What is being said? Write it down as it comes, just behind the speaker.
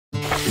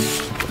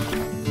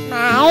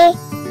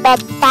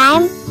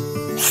Bedtime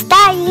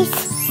Stories.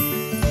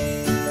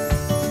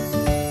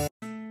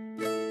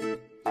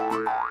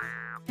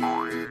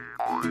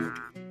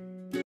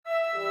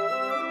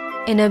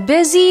 In a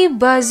busy,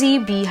 buzzy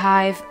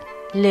beehive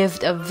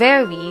lived a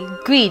very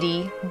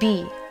greedy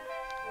bee.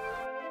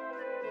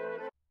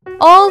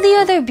 All the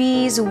other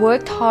bees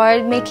worked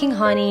hard making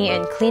honey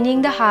and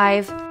cleaning the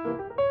hive,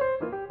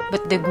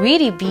 but the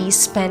greedy bee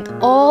spent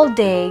all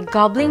day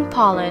gobbling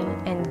pollen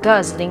and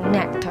guzzling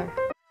nectar.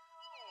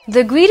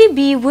 The greedy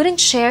bee wouldn't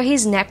share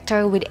his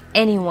nectar with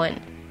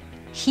anyone.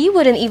 He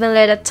wouldn't even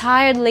let a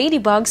tired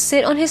ladybug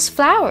sit on his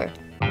flower.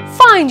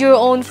 "Find your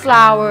own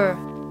flower,"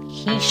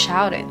 he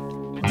shouted.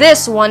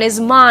 "This one is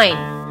mine."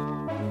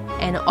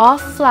 And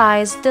off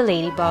flies the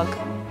ladybug.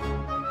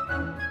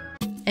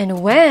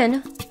 And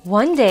when,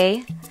 one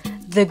day,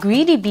 the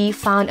greedy bee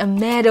found a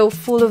meadow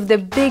full of the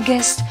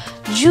biggest,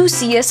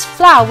 juiciest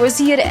flowers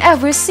he had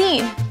ever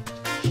seen,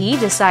 he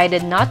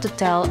decided not to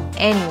tell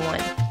anyone.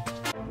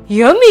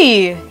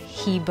 "Yummy!"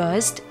 he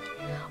buzzed.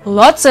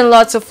 "Lots and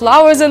lots of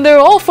flowers, and they're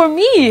all for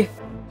me!"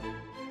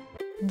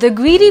 The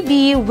greedy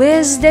bee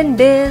whizzed and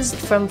buzzed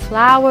from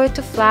flower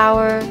to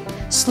flower,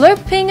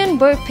 slurping and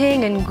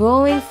burping and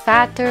growing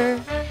fatter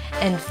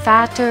and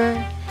fatter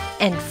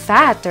and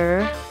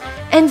fatter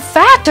and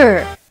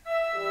fatter.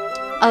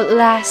 At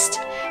last,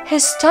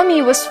 his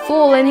tummy was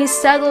full and he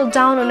settled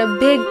down on a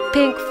big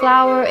pink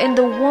flower in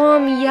the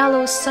warm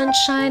yellow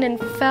sunshine and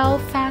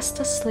fell fast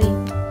asleep.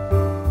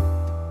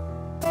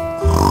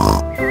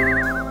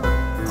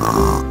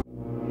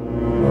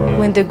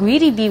 When the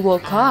greedy bee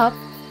woke up,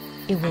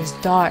 it was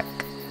dark.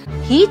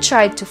 He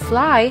tried to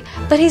fly,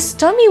 but his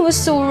tummy was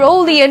so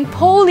roly and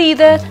poly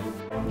that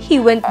he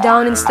went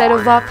down instead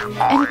of up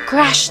and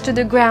crashed to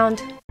the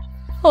ground.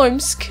 "I'm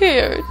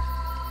scared,"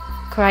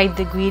 cried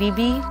the greedy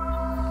bee,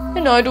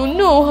 "and I don't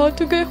know how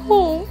to get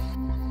home."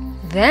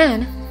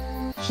 Then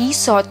he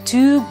saw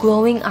two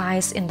glowing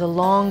eyes in the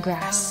long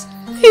grass.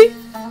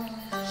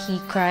 He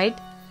cried,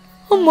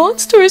 "A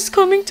monster is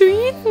coming to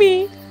eat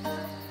me."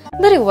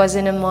 But it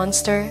wasn't a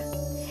monster.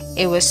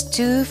 It was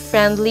two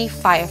friendly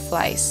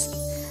fireflies,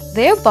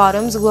 their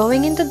bottoms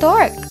glowing in the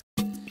dark.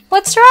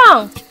 "What's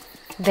wrong?"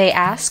 they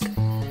asked.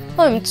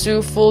 "I'm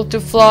too full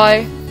to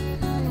fly,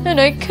 and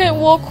I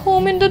can't walk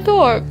home in the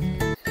dark."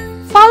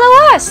 "Follow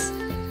us,"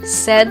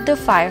 said the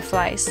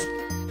fireflies,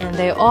 and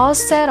they all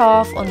set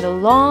off on the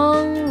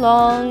long,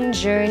 long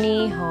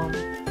journey home.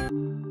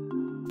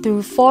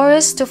 Through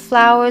forests of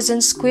flowers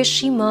and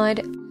squishy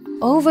mud,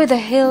 over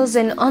the hills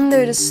and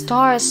under the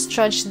stars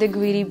trudged the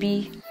greedy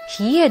bee.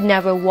 He had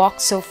never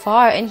walked so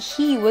far and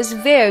he was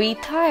very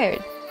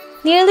tired.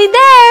 "Nearly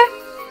there,"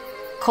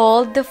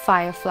 called the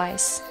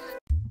fireflies.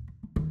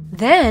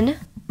 Then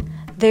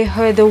they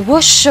heard the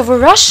whoosh of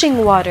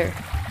rushing water.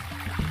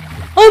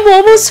 "I'm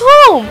almost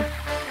home!"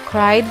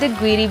 cried the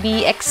greedy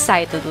bee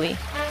excitedly.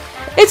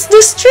 "It's the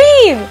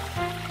stream!"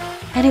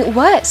 And it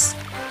was.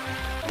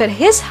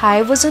 But his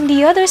hive was on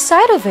the other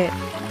side of it.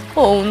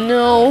 "Oh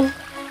no,"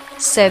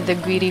 said the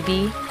greedy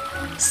bee,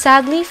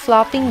 sadly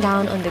flopping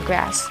down on the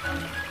grass.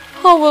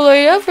 "How will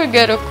I ever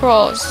get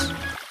across?"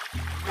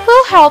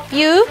 "We'll help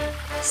you,"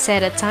 said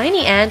a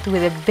tiny ant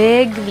with a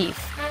big leaf.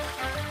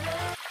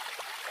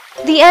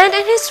 The ant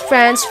and his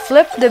friends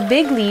flipped the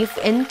big leaf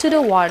into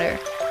the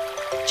water.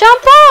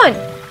 "Jump on!"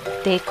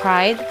 they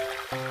cried.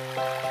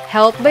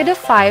 Helped by the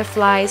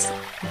fireflies,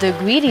 the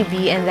greedy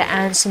bee and the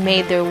ants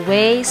made their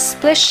way,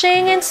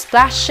 splishing and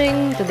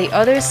splashing, to the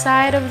other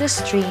side of the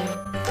stream.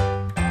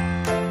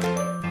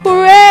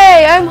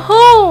 "Hooray! I'm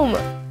home!"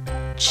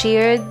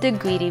 cheered the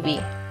greedy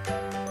bee.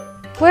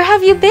 "Where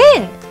have you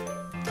been?"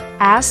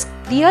 asked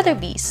the other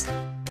bees.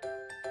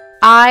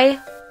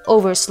 "I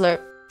overslurp,"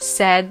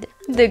 said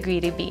the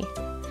greedy bee.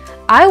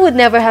 "I would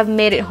never have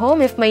made it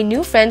home if my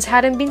new friends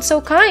hadn't been so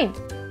kind.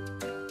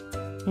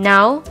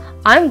 Now,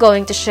 I'm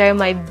going to share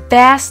my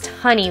best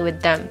honey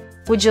with them.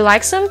 Would you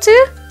like some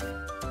too?"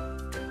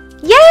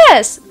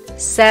 "Yes,"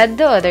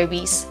 said the other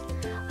bees.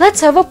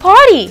 "Let's have a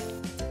party."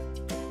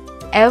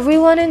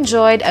 Everyone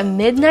enjoyed a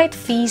midnight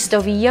feast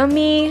of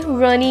yummy,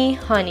 runny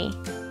honey.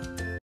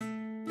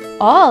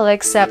 All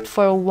except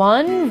for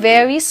one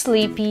very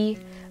sleepy,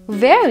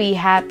 very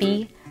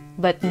happy,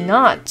 but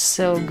not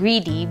so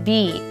greedy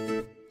bee.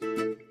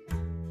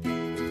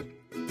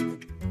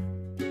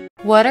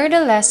 What are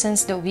the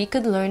lessons that we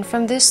could learn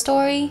from this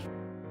story?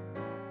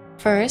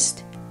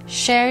 First,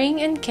 sharing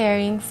and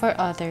caring for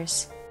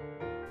others.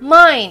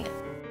 "Mine!"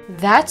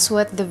 That's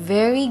what the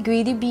very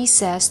greedy bee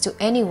says to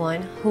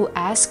anyone who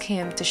asks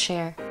him to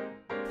share.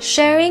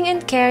 Sharing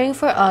and caring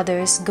for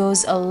others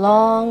goes a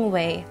long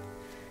way.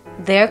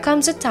 There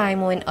comes a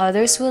time when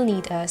others will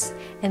need us,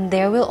 and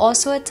there will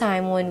also a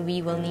time when we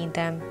will need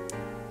them.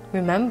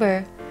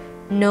 Remember,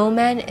 no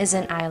man is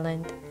an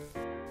island.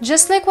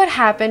 Just like what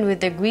happened with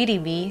the greedy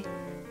bee,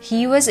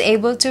 he was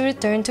able to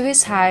return to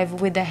his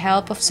hive with the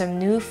help of some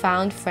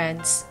newfound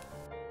friends.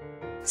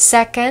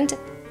 Second,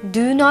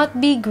 do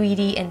not be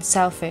greedy and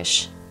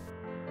selfish.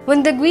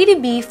 When the greedy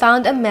bee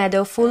found a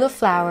meadow full of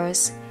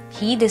flowers,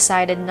 he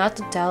decided not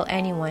to tell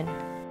anyone.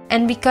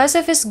 And because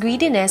of his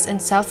greediness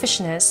and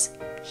selfishness,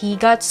 he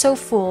got so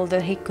full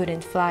that he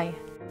couldn't fly.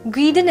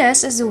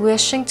 Greediness is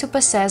wishing to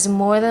possess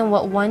more than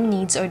what one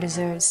needs or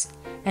deserves,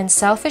 and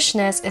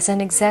selfishness is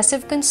an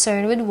excessive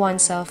concern with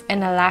oneself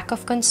and a lack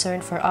of concern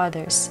for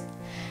others.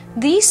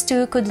 These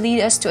two could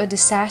lead us to a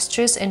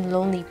disastrous and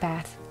lonely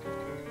path.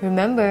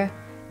 Remember,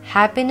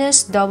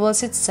 happiness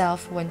doubles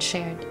itself when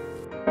shared.